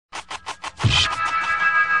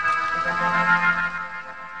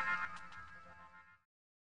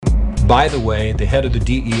By the way, the head of the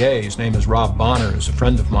DEA, his name is Rob Bonner, is a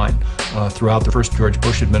friend of mine throughout the first George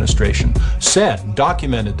Bush administration,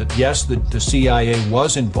 documented that yes, the CIA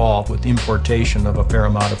was involved with the importation of a fair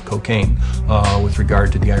amount of cocaine with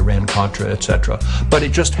regard to the Iran-Contra, etc. But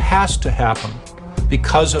it just has to happen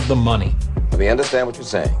because of the money. Let me understand what you're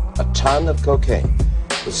saying. A ton of cocaine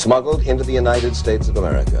was smuggled into the United States of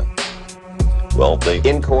America. Well,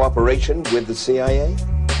 in cooperation with the CIA?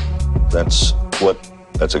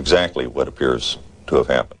 That's exactly what appears to have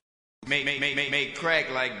happened. Make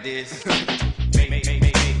crack like this.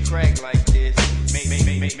 Make crack like this.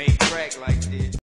 Make crack like this.